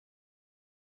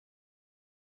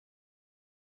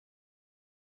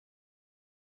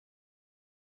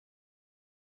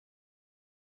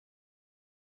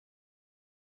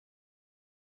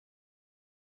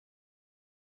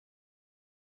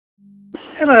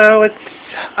Hello, it's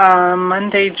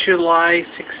Monday, July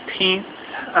 16th,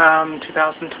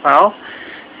 2012,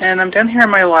 and I'm down here in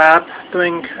my lab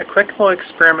doing a quick little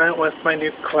experiment with my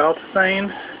new coil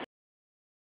design.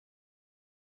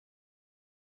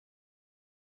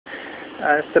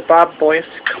 It's the Bob Boyce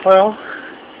coil.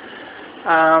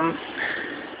 As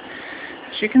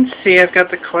you can see, I've got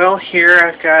the coil here,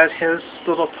 I've got his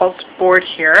little pulse board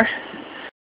here.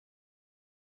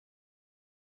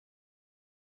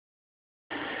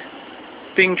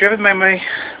 Being driven by my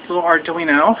little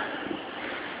Arduino.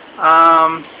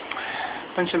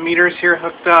 Bunch of meters here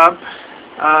hooked up,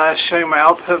 showing my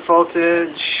output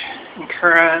voltage and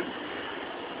current,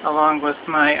 along with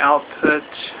my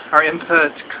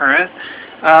input current.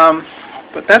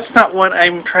 But that's not what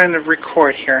I'm trying to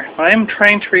record here. What I'm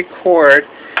trying to record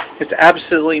is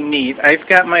absolutely neat. I've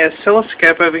got my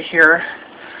oscilloscope over here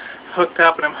hooked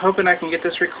up, and I'm hoping I can get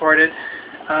this recorded.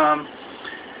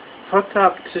 Hooked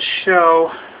up to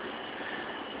show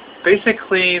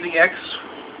basically the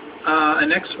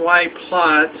an XY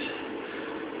plot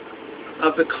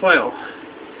of the coil.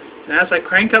 And as I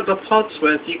crank up the pulse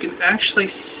width, you can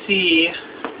actually see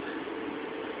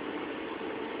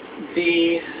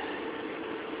the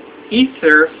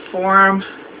ether form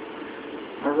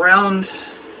around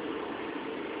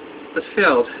the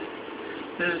field.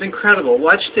 This is incredible.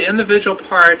 Watch the individual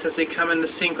parts as they come into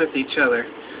sync with each other.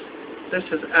 This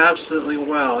is absolutely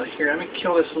wild. Here, let me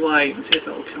kill this light and see if it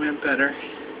will come in better.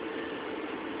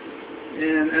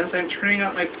 And as I'm turning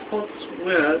up my pulse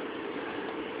width,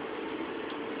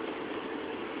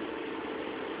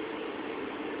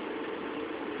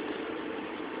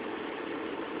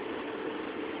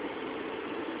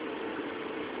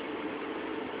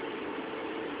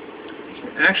 you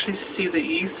can actually see the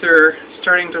ether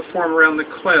starting to form around the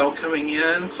coil, coming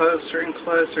in closer and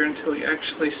closer until you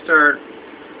actually start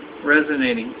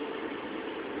resonating.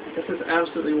 This is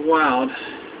absolutely wild.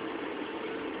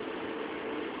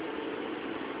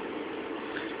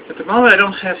 At the moment I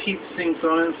don't have heat sinks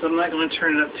on, so I'm not going to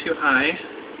turn it up too high.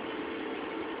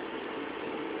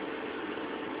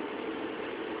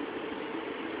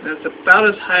 That's about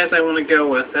as high as I want to go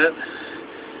with it.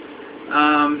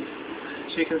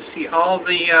 So you can see all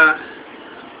the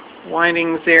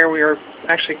windings there. We are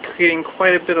actually creating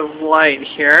quite a bit of light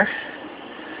here.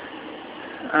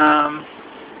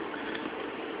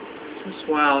 This is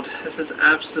wild. This is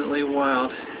absolutely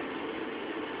wild.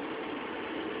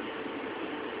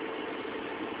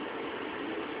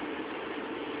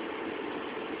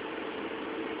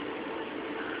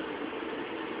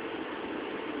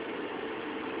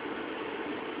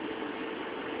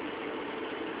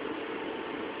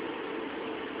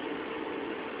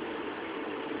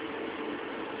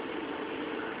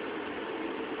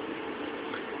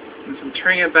 As I'm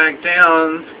turning it back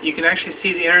down, you can actually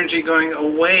see the energy going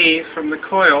away from the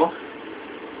coil,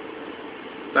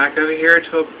 back over here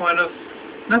to a point of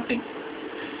nothing.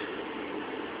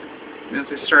 And as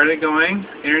I started going,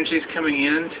 energy is coming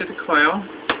into the coil,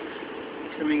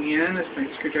 coming in as my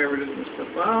screwdriver doesn't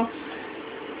slip off.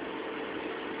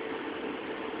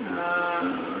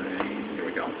 Here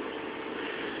we go.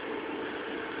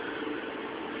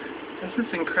 This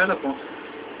is incredible.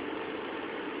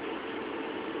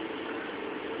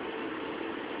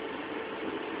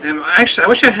 And actually, I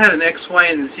wish I had an X, Y,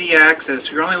 and Z axis.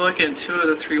 You're only looking at 2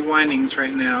 of the 3 windings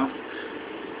right now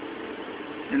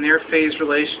in their phase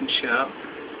relationship.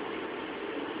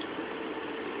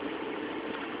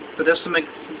 But this will make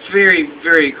a very,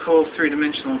 very cool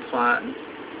 3-dimensional plot.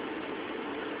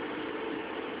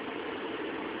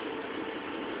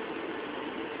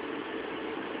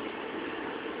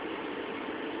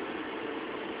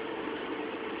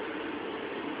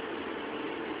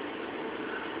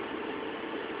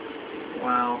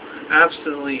 Wow,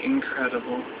 absolutely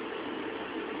incredible.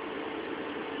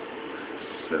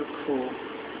 So cool.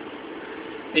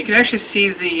 You can actually see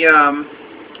the,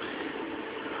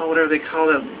 whatever they call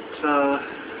it,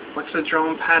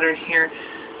 lexodrome pattern here.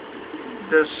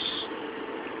 This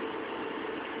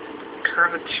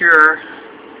curvature,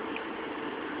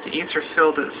 the ether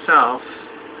field itself.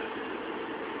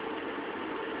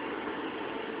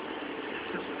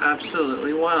 This is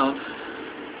absolutely wild.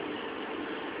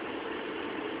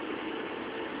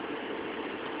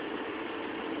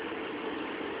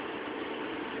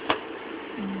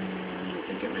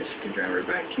 Get my screwdriver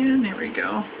back in. There we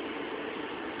go.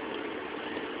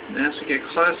 And as we get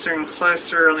closer and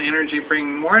closer on the energy,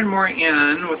 bring more and more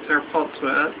in with our pulse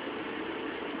width.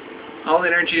 All the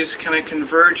energy just kind of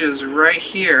converges right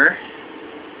here.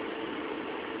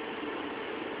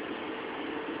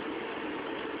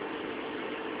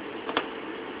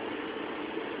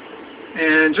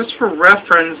 And just for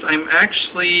reference, I'm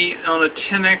actually on a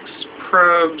 10x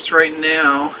probes right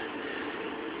now,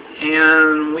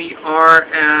 and we are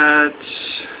at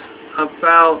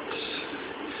about,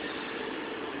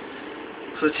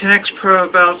 so 10x probe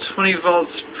about 20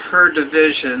 volts per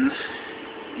division.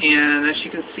 And as you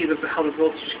can see how the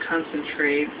voltage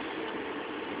concentrates.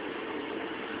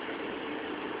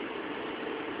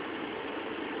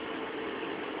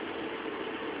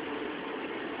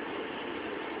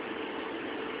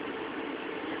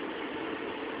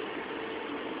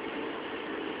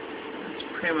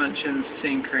 Pretty much in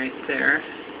sync right there.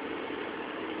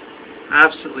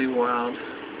 Absolutely wild.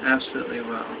 Absolutely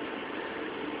wild.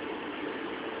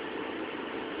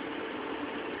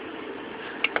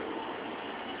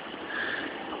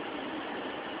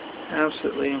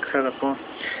 Absolutely incredible.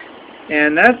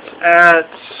 And that's at,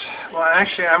 well,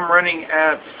 actually I'm running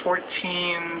at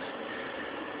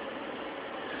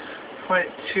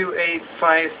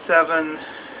 14.2857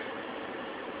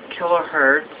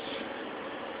 kilohertz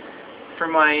for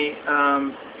my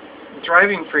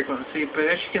driving frequency, but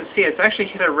as you can see, it's actually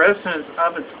hit a resonance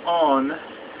of its own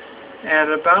at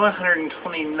about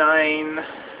 129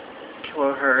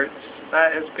 kilohertz.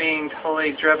 That is being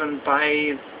totally driven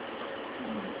by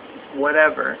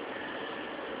whatever.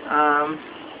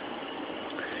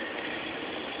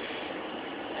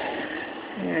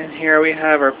 And here we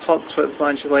have our pulse width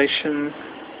modulation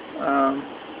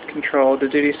control, the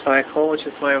duty cycle, which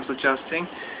is what I was adjusting.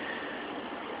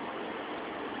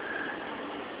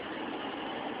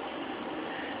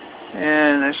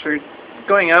 And as we're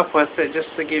going up with it, just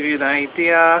to give you the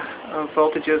idea of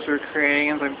voltages we're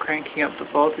creating, as I'm cranking up the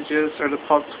voltages or the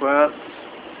pulse widths.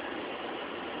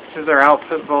 This is our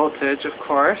output voltage, of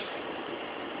course.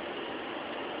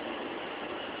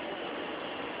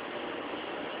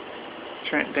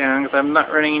 Turn it down because I'm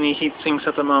not running any heat sinks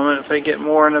at the moment. If I get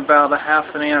more than about a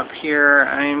half an amp here,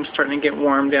 I'm starting to get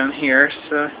warm down here.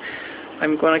 So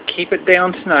I'm going to keep it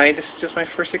down tonight. This is just my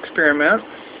first experiment.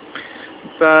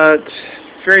 But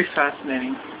very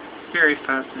fascinating. Very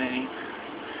fascinating.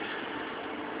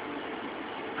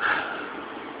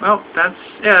 Well, that's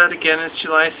it. Again, it's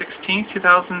July 16th,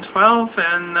 2012,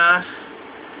 and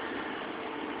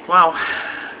wow,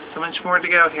 so much more to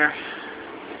go here.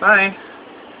 Bye.